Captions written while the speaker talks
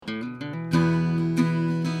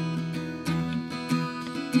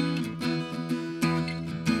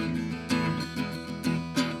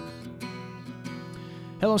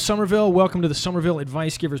Hello, Somerville. Welcome to the Somerville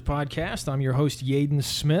Advice Givers Podcast. I'm your host, Yaden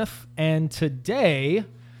Smith, and today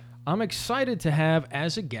I'm excited to have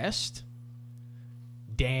as a guest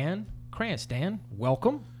Dan Krantz. Dan,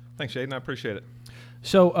 welcome. Thanks, Yaden. I appreciate it.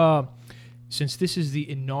 So, since this is the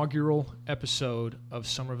inaugural episode of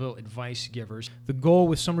Somerville Advice Givers, the goal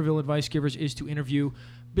with Somerville Advice Givers is to interview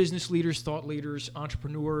business leaders, thought leaders,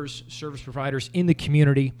 entrepreneurs, service providers in the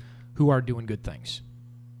community who are doing good things.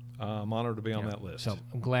 I'm honored to be on that list. So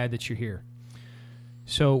I'm glad that you're here.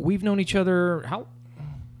 So we've known each other. How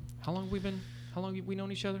long have we been? How long have we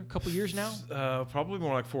known each other? A couple of years now. Probably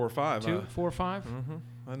more like 4 or 5. 4 or 5. Mm-hmm.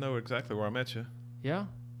 I know exactly where I met you. Yeah.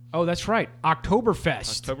 Oh, that's right.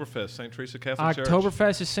 Oktoberfest. Oktoberfest, St. Teresa Catholic Church.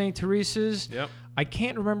 Oktoberfest is St. Teresa's. Yep. I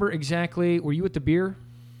can't remember exactly. Were you at the beer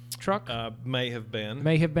truck? May have been.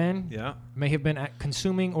 May have been. Yeah. May have been at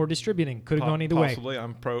consuming or distributing. Could have gone either way. Possibly.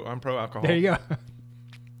 I'm pro alcohol. There you go.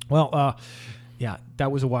 Well, yeah,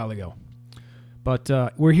 that was a while ago. But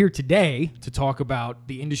we're here today to talk about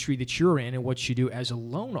the industry that you're in and what you do as a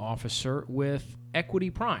loan officer with Equity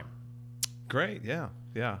Prime. Great. Yeah.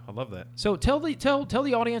 Yeah. I love that. So tell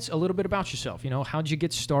the audience a little bit about yourself. You know, how'd you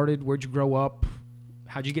get started? Where'd you grow up?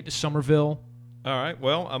 How'd you get to Somerville? All right.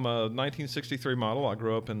 Well, I'm a 1963 model. I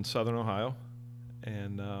grew up in Southern Ohio,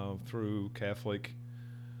 and through Catholic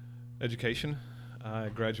education, I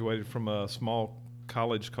graduated from a small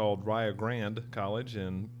college called Rio Grande College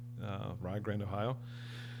in Rio Grande, Ohio,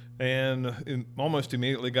 and almost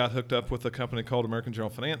immediately got hooked up with a company called American General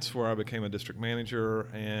Finance, where I became a district manager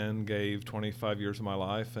and gave 25 years of my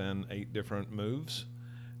life and 8 different moves.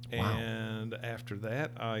 Wow. And after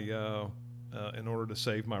that, I in order to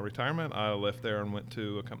save my retirement, I left there and went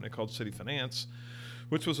to a company called City Finance,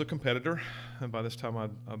 which was a competitor. And by this time,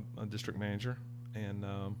 I'm a district manager, and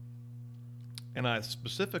I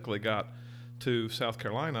specifically got to South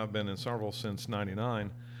Carolina. I've been in Somerville since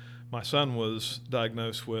 '99. My son was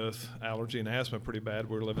diagnosed with allergy and asthma pretty bad.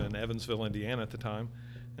 We were living in Evansville, Indiana at the time,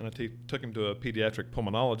 and I took him to a pediatric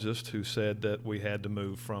pulmonologist who said that we had to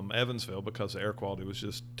move from Evansville because the air quality was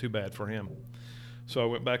just too bad for him. So I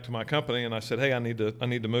went back to my company and I said, "Hey, I need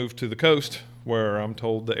to move to the coast where I'm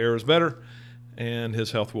told the air is better and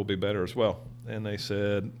his health will be better as well." And they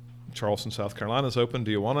said, "Charleston, South Carolina is open.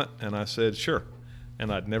 Do you want it?" And I said, "Sure."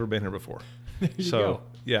 And I'd never been here before. There you go.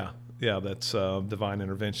 Yeah, that's divine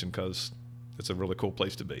intervention because it's a really cool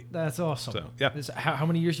place to be. That's awesome. So, yeah. How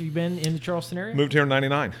many years have you been in the Charleston area? Moved here in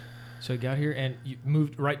 '99. So you got here and you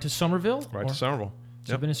moved right to Somerville? Right to Somerville.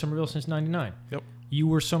 So you've been in Somerville since '99. Yep. You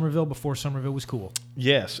were Somerville before Somerville was cool.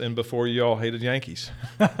 Yes, and before you all hated Yankees.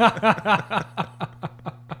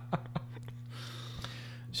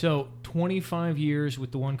 So 25 years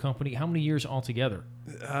with the one company. How many years altogether?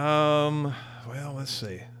 Well, let's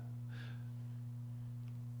see.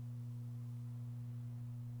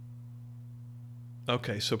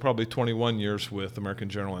 Okay, so probably 21 years with American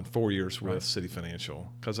General and 4 years with City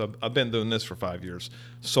Financial, because I've been doing this for 5 years,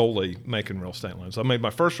 solely making real estate loans. I made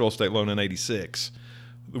my first real estate loan in '86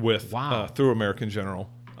 with through American General,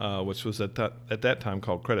 which was at that time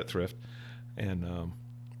called Credit Thrift, and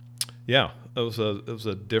it was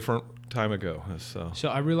a different time ago. So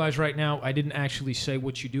I realize right now I didn't actually say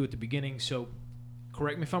what you do at the beginning. So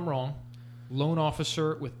correct me if I'm wrong. Loan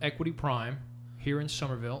officer with Equity Prime here in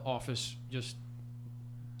Somerville, office just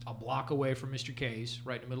a block away from Mr. K's,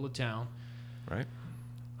 right in the middle of town. Right.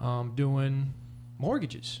 Doing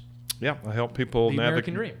mortgages. Yeah, I help people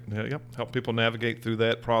American dream. Help people navigate through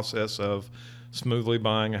that process of smoothly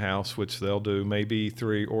buying a house, which they'll do maybe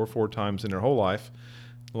 3 or 4 times in their whole life.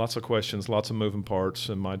 Lots of questions, lots of moving parts,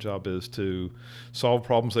 and my job is to solve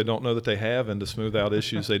problems they don't know that they have and to smooth out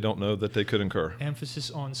issues they don't know that they could incur. Emphasis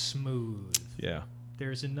on smooth. Yeah.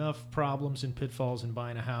 There's enough problems and pitfalls in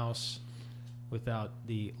buying a house without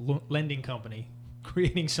the lending company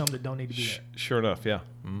creating some that don't need to be there. Sure enough, yeah.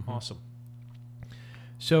 Mm-hmm. Awesome.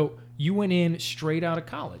 So you went in straight out of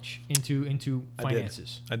college into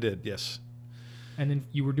finances. I did, yes. And then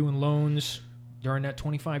you were doing loans during that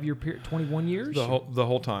 25-year period, 21 years? The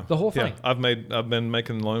whole time. The whole thing? Yeah, I've been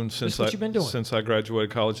making loans since what you've been doing? Since I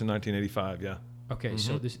graduated college in 1985, yeah. Okay,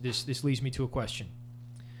 so this leads me to a question.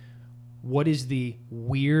 What is the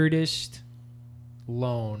weirdest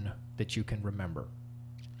loan that you can remember?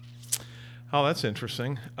 Oh, that's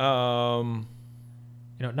interesting. Not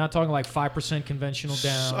talking like 5% conventional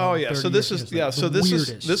down. Oh yeah, so this is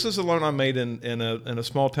weirdest. this is a loan I made in a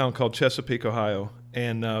small town called Chesapeake, Ohio,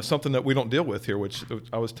 and something that we don't deal with here. Which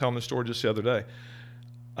I was telling the story just the other day.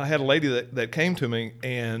 I had a lady that came to me,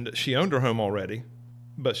 and she owned her home already,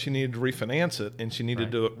 but she needed to refinance it, and she needed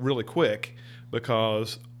to do it really quick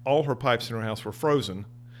because all her pipes in her house were frozen,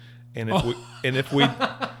 And if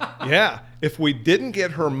we didn't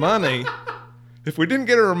get her money,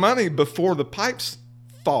 before the pipes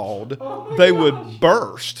thawed, they would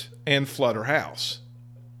burst and flood her house.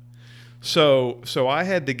 So I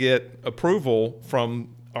had to get approval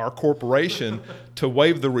from our corporation to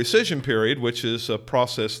waive the rescission period, which is a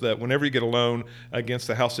process that whenever you get a loan against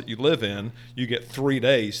the house that you live in, you get 3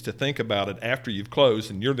 days to think about it after you've closed,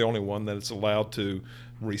 and you're the only one that is allowed to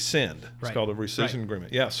rescind. It's Right. called a rescission Right.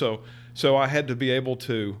 agreement. Yeah. So I had to be able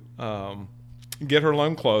to get her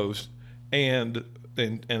loan closed and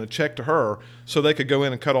a check to her so they could go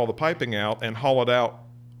in and cut all the piping out and haul it out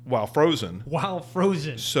while frozen, While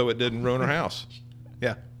frozen. so it didn't ruin her house.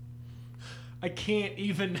 Yeah. I can't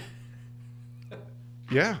even.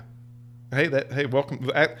 Yeah. Hey, welcome.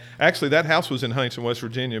 Actually, that house was in Huntington, West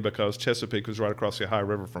Virginia, because Chesapeake was right across the Ohio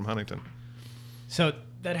River from Huntington. So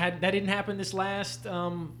that didn't happen this last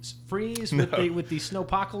freeze with the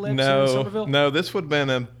snowpocalypse in No, Somerville? no, this would have been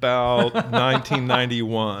about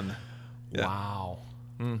 1991. Yeah. Wow.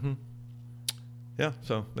 Yeah,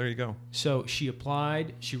 so there you go. So she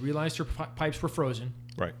applied. She realized her pipes were frozen.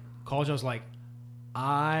 Right. Called you. I was like,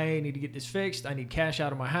 I need to get this fixed. I need cash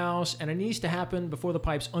out of my house, and it needs to happen before the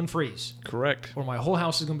pipes unfreeze, Correct. or my whole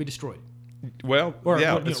house is going to be destroyed, Well, or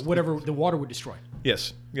yeah. whatever the water would destroy.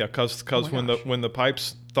 Yes. Yeah, because Oh my gosh. when the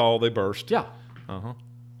pipes thaw, they burst. Yeah. Uh-huh.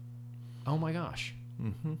 Oh my gosh.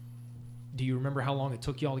 Do you remember how long it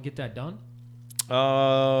took y'all to get that done?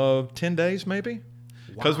 10 days maybe?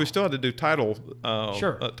 Because we Wow. still had to do title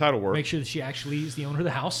Sure. title work. Make sure that she actually is the owner of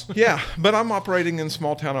the house. Yeah, but I'm operating in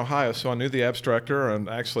small town Ohio, so I knew the abstractor, and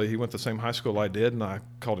actually he went to the same high school I did, and I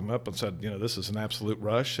called him up and said, this is an absolute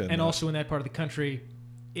rush. And also in that part of the country,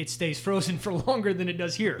 it stays frozen for longer than it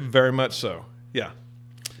does here. very much so. Yeah.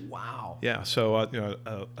 Wow. Yeah, so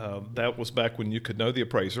that was back when you could know the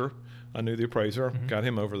appraiser. I knew the appraiser, got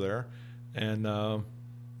him over there, and I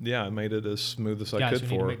made it as smooth as I Guys, could we need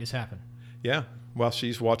for to her. make this happen. Yeah, while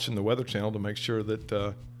she's watching the Weather Channel to make sure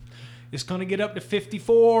that It's going to get up to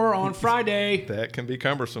 54 on Friday. that can be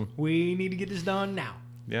cumbersome. We need to get this done now.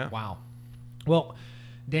 Yeah. Wow. Well,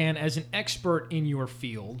 Dan, as an expert in your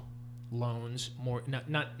field, loans,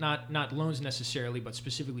 not loans necessarily, but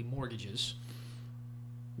specifically mortgages,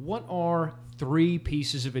 what are 3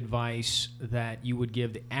 pieces of advice that you would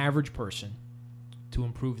give the average person to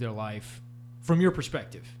improve their life from your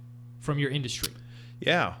perspective, from your industry?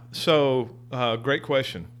 Yeah. So, great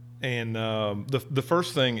question. And the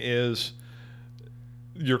first thing is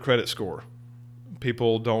your credit score.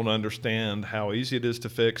 People don't understand how easy it is to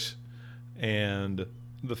fix, and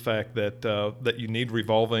the fact that that you need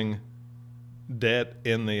revolving debt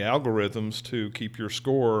in the algorithms to keep your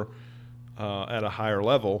score at a higher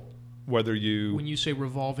level. Whether you When you say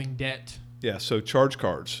revolving debt, so charge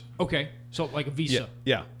cards. okay, so like a Visa.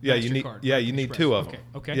 Yeah. You need MasterCard, you American need Express. 2 of them.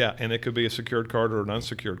 Okay. Yeah, and it could be a secured card or an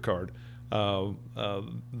unsecured card. The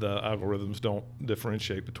algorithms don't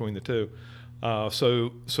differentiate between the two.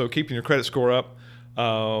 So keeping your credit score up,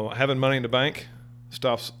 having money in the bank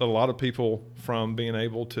stops a lot of people from being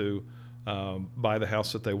able to buy the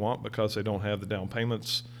house that they want because they don't have the down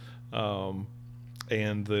payments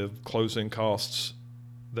and the closing costs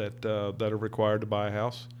that are required to buy a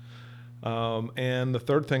house. And the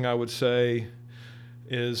third thing I would say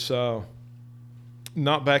is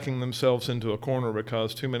not backing themselves into a corner,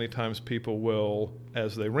 because too many times people will,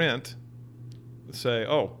 as they rent, say,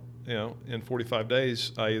 in 45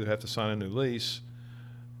 days, I either have to sign a new lease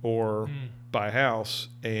or buy a house,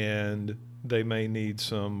 and they may need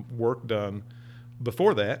some work done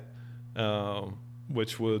before that,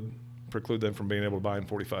 which would preclude them from being able to buy in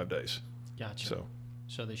 45 days. Gotcha.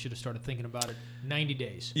 So they should have started thinking about it 90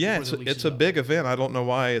 days. Yeah, before the lease it's is a up. big event. I don't know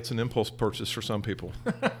why it's an impulse purchase for some people.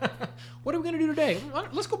 What are we going to do today?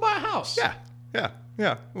 Let's go buy a house.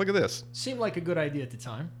 Yeah. Look at this. Seemed like a good idea at the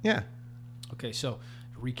time. Yeah. Okay, so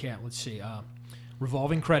to recap, let's see.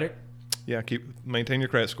 Revolving credit, Yeah, maintain your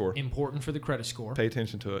credit score. important for the credit score. Pay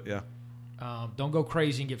attention to it. Yeah. Don't go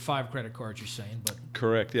crazy and get 5 credit cards, you're saying, but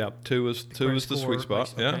Correct. Yeah. Two is credit the score, sweet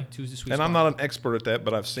spot. okay, Yeah. 2 is the sweet And spot. I'm not an expert at that,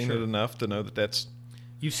 but I've seen Sure. it enough to know that that's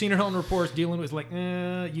You've seen it on reports dealing with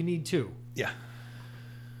you need 2. yeah.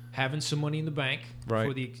 Having some money in the bank.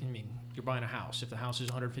 Right. You're buying a house. If the house is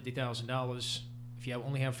 $150,000, if you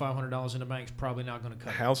only have $500 in the bank, it's probably not going to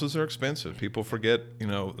cut it. Houses are expensive. People forget,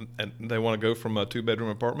 and they want to go from a 2-bedroom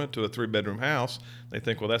apartment to a 3-bedroom house. They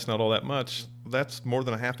think, well, that's not all that much. That's more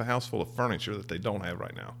than a half a house full of furniture that they don't have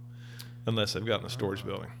right now, unless they've got in a storage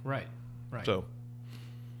building. Right. So,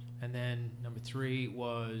 And then number 3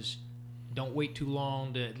 was don't wait too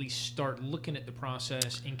long to at least start looking at the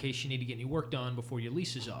process in case you need to get any work done before your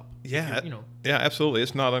lease is up. Yeah, yeah, absolutely.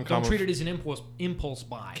 It's not uncommon. Don't treat it as an impulse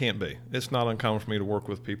buy. Can't be. It's not uncommon for me to work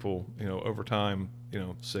with people, over time,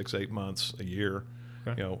 6, 8 months, a year.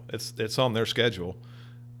 Okay. It's on their schedule.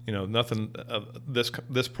 Nothing.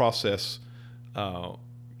 This process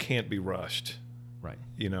can't be rushed. Right.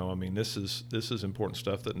 This is important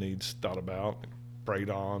stuff that needs thought about, prayed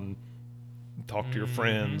on. Talk to your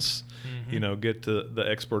friends, get to the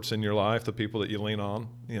experts in your life, the people that you lean on,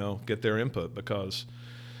 get their input, because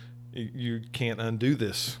you can't undo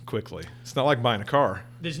this quickly. It's not like buying a car.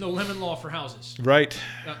 There's no lemon law for houses. Right.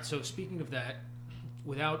 So speaking of that,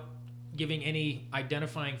 without giving any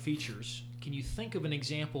identifying features, can you think of an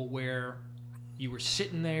example where you were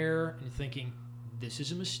sitting there and thinking, this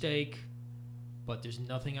is a mistake, but there's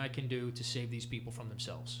nothing I can do to save these people from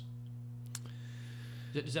themselves?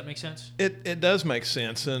 Does that make sense? It does make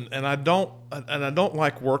sense, and I don't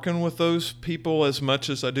like working with those people as much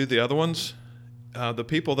as I do the other ones. The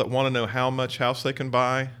people that want to know how much house they can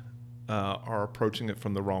buy are approaching it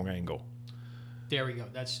from the wrong angle. There we go.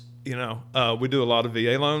 That's we do a lot of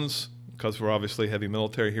VA loans because we're obviously heavy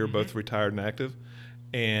military here, both retired and active,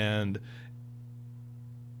 and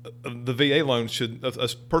the VA loan a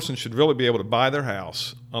person should really be able to buy their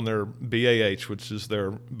house on their BAH, which is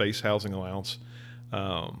their base housing allowance.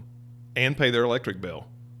 And pay their electric bill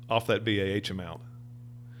off that BAH amount.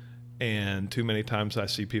 And too many times I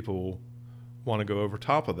see people want to go over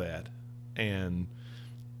top of that. And,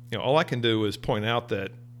 all I can do is point out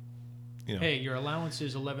that, hey, your allowance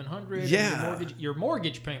is $1,100. Yeah. And your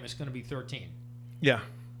mortgage payment is going to be $1,300. Yeah.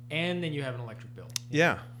 And then you have an electric bill.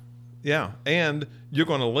 Yeah. Yeah. And you're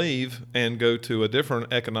going to leave and go to a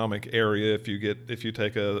different economic area if you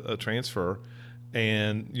take a transfer.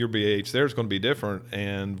 And your BAH there is going to be different,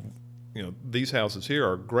 and these houses here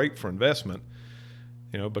are great for investment,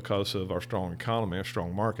 because of our strong economy, our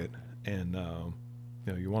strong market, and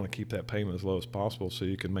you want to keep that payment as low as possible so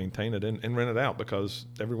you can maintain it and rent it out, because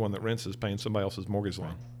everyone that rents is paying somebody else's mortgage loan.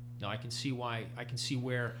 Right. No, I can see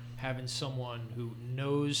where having someone who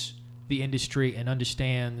knows the industry and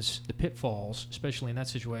understands the pitfalls, especially in that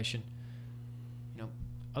situation.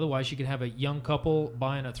 Otherwise, you could have a young couple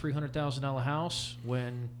buying a $300,000 house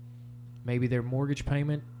when maybe their mortgage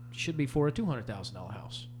payment should be for a $200,000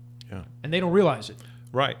 house. Yeah. And they don't realize it.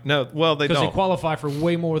 Right. No, well, they don't. Because they qualify for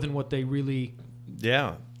way more than what they really...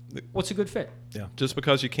 Yeah. What's a good fit? Yeah. Just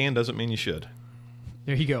because you can doesn't mean you should.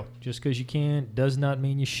 There you go. Just because you can does not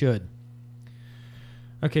mean you should.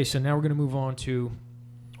 Okay, so now we're going to move on to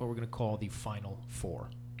what we're going to call the Final Four.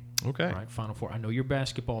 Okay. All right, Final Four. I know you're a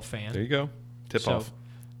basketball fan. There you go. Tip off.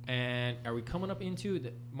 And are we coming up into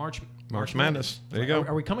the March Madness? There you go.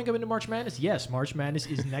 Are we coming up into March Madness? Yes, March Madness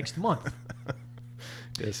is next month.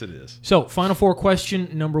 Yes, it is. So, Final Four question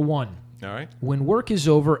number 1. All right. When work is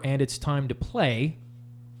over and it's time to play,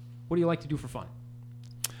 what do you like to do for fun?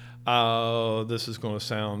 This is going to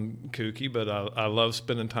sound kooky, but I love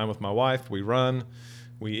spending time with my wife. We run,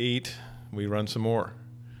 we eat, we run some more.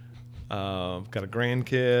 Got a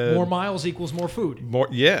grandkid. More miles equals more food.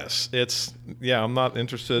 Yes. I'm not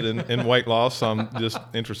interested in weight loss. I'm just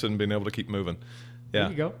interested in being able to keep moving.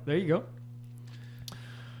 Yeah. There you go.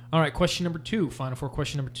 All right, question number 2, Final Four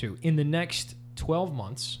question number 2. In the next 12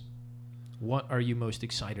 months, what are you most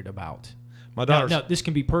excited about? My daughter's... Now, this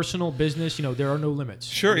can be personal, business, there are no limits.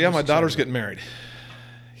 Sure, yeah, my daughter's getting married.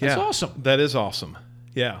 That's awesome. That is awesome.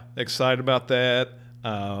 Yeah, excited about that.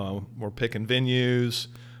 We're picking venues.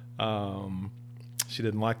 She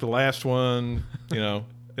didn't like the last one.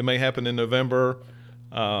 It may happen in November.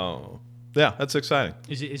 Yeah, that's exciting.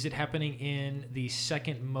 Is it happening in the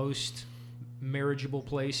second most marriageable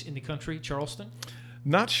place in the country, Charleston?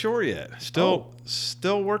 Not sure yet.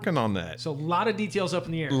 Still working on that. So a lot of details up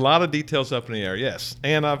in the air. A lot of details up in the air, yes.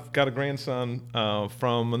 And I've got a grandson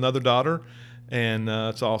from another daughter, and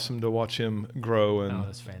it's awesome to watch him grow. And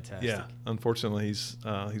that's fantastic. Yeah, unfortunately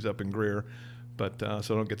he's up in Greer. But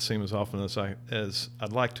so I don't get to see him as often as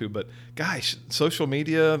I'd like to. But gosh, social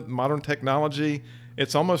media, modern technology,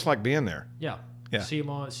 it's almost like being there. Yeah. Yeah. See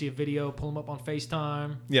a video, pull him up on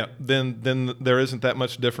FaceTime. Yeah. Then there isn't that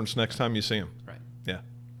much difference next time you see him. Right. Yeah.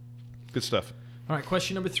 Good stuff. All right.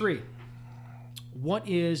 Question number 3. What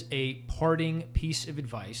is a parting piece of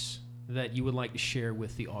advice that you would like to share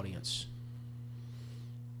with the audience?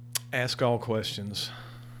 Ask all questions.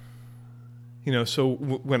 So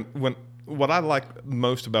when what I like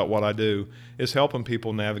most about what I do is helping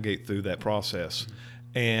people navigate through that process.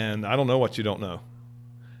 Mm-hmm. And I don't know what you don't know.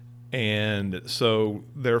 And so,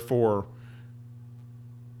 therefore,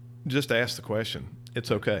 just ask the question.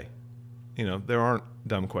 It's okay. There aren't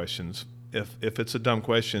dumb questions. if it's a dumb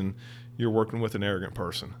question, you're working with an arrogant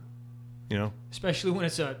person. You know, especially when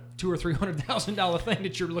it's a $200,000 or $300,000 thing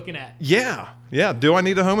that you're looking at. Yeah. Do I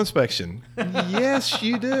need a home inspection? Yes,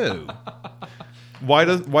 you do. Why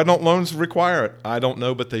don't loans require it? I don't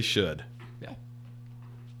know, but they should. Yeah.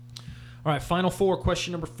 All right, final four.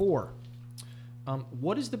 Question number 4.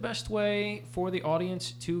 What is the best way for the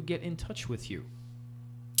audience to get in touch with you?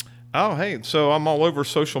 Oh, hey, so I'm all over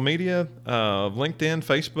social media, LinkedIn,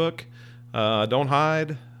 Facebook. Don't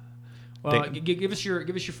hide. Give us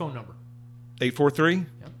your phone number.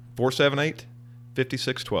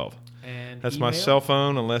 843-478-5612. And that's email? my cell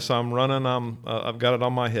phone. Unless I'm running, I've got it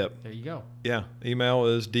on my hip. There you go. Yeah. Email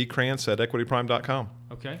is dkrantz@equityprime.com.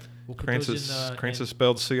 Okay. We'll put Krantz those is Krantz is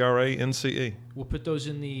spelled CRANCE. We'll put those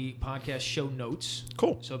in the podcast show notes.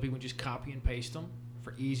 Cool. So people can just copy and paste them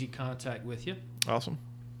for easy contact with you. Awesome.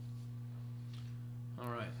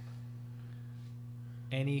 All right.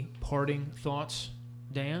 Any parting thoughts,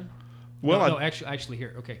 Dan? Well, no, actually,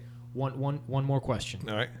 here. Okay. One more question.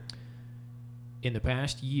 All right. In the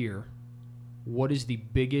past year, what is the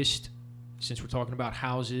biggest, since we're talking about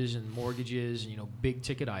houses and mortgages and big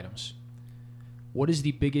ticket items, what is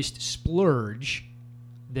the biggest splurge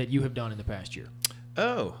that you have done in the past year?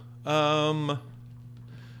 Oh,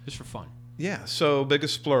 just for fun. Yeah. So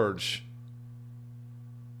biggest splurge.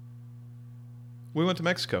 We went to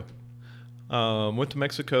Mexico. Went to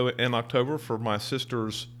Mexico in October for my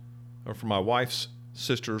wife's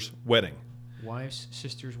sister's wedding. Wife's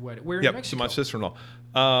sister's wedding. Where in Mexico? Mexico? To my sister-in-law.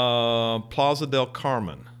 Plaza del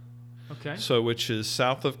Carmen. Okay. So, which is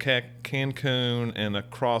south of Cancun and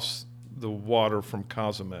across the water from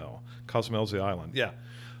Cozumel. Cozumel's the island. Yeah.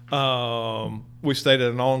 We stayed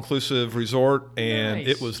at an all-inclusive resort, and Nice.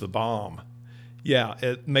 it was the bomb. Yeah,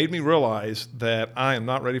 it made me realize that I am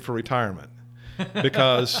not ready for retirement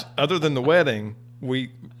because other than the wedding,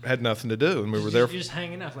 we had nothing to do, and we were there. Just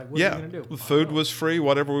hanging out. Like, what are we going to do? The food was free.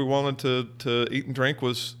 Whatever we wanted to eat and drink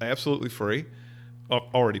was absolutely free.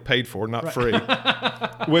 Already paid for, not free,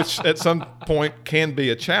 which at some point can be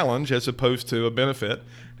a challenge as opposed to a benefit.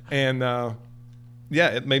 And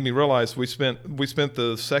it made me realize we spent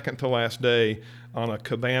the second to last day on a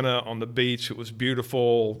cabana on the beach. It was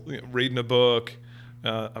beautiful, reading a book.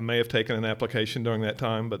 I may have taken an application during that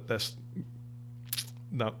time, but that's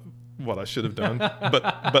not what I should have done.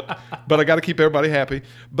 but I got to keep everybody happy.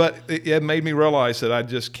 But it made me realize that I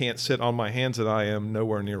just can't sit on my hands, that I am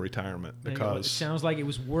nowhere near retirement, because it sounds like it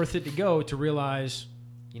was worth it to go to realize,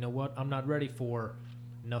 you know what, I'm not ready for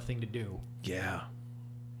nothing to do. Yeah.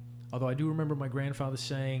 Although I do remember my grandfather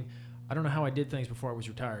saying, I don't know how I did things before I was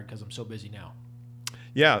retired because I'm so busy now.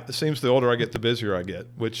 Yeah, it seems the older I get, the busier I get,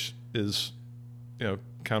 which is,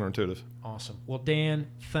 counterintuitive. Awesome. Well, Dan,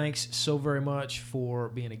 thanks so very much for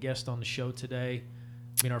being a guest on the show today.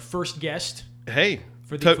 Our first guest. Hey.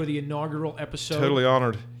 For the inaugural episode. Totally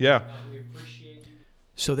honored. Yeah. We appreciate you.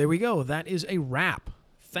 So there we go. That is a wrap.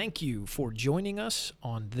 Thank you for joining us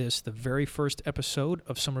on the very first episode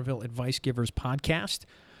of Somerville Advice Givers podcast.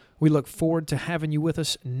 We look forward to having you with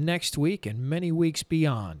us next week and many weeks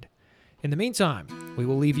beyond. In the meantime, we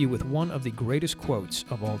will leave you with one of the greatest quotes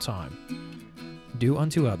of all time. Do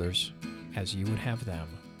unto others as you would have them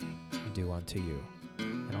do unto you.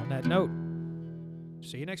 And on that note,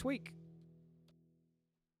 see you next week.